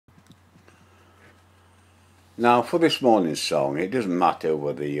Now, for this morning's song, it doesn't matter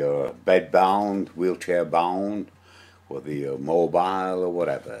whether you're bed-bound, wheelchair-bound, whether you're mobile or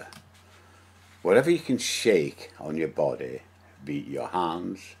whatever. Whatever you can shake on your body, be it your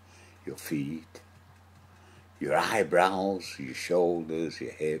hands, your feet, your eyebrows, your shoulders,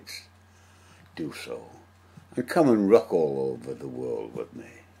 your hips, do so. And come and rock all over the world with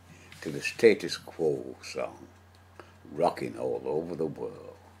me to the Status Quo song, Rockin' All Over the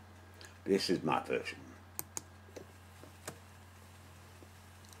World. This is my version.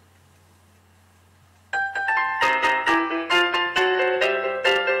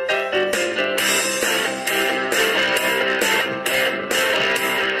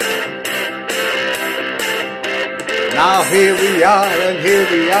 Now here we are, and here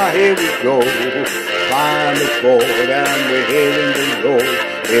we go. Climb the board and we're hitting the road.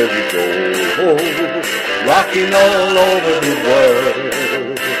 Here we go, rocking all over the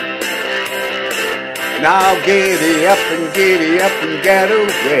world. Now giddy up and get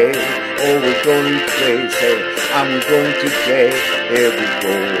away. Oh, we're going to play, say, I'm going to play. Here we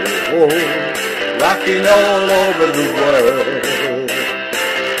go, rocking all over the world.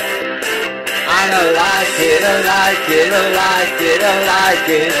 And I like it, I like it, I like it, I like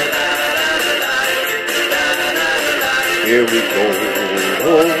it. Here we go,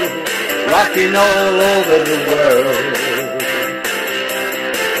 rocking all over the world.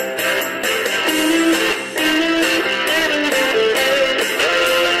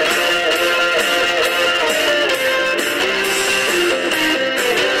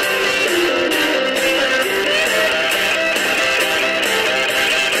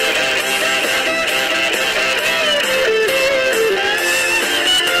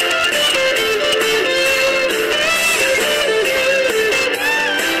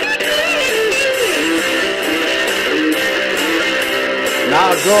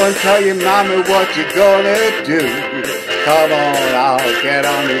 Now go and tell your mama what you're gonna do. Come on out, get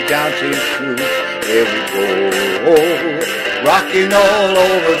on the dancing shoes. Here we go, rocking all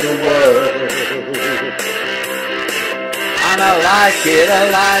over the world. And I like it, I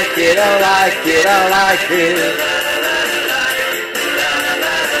like it, I like it, I like it.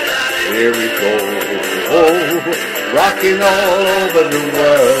 Here we go, rocking all over the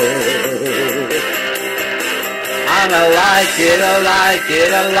world. And I like it, I like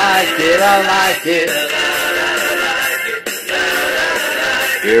it, I like it, I like it.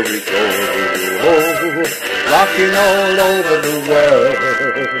 Here we go, rocking all over the world.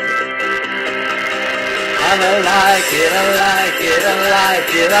 And I like it, I like it, I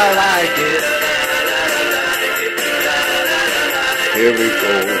like it, I like it. Here we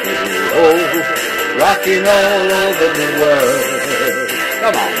go, rocking all over the world.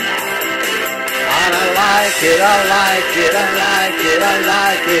 Come on. And I like it, I like it, I like it, I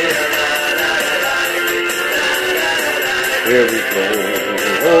like it. Here we go,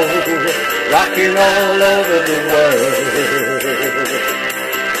 rocking all over the world.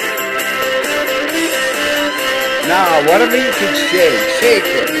 Now, whatever you can shake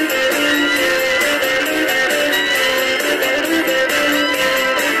it.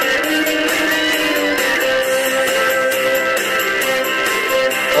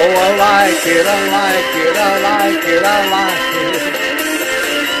 Oh, I like it, I like it, I like it, I like it.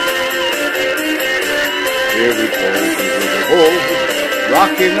 Here we go,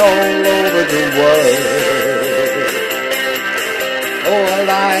 rocking all over the world. Oh, I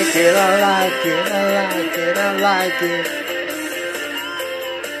like it, I like it, I like it, I like it.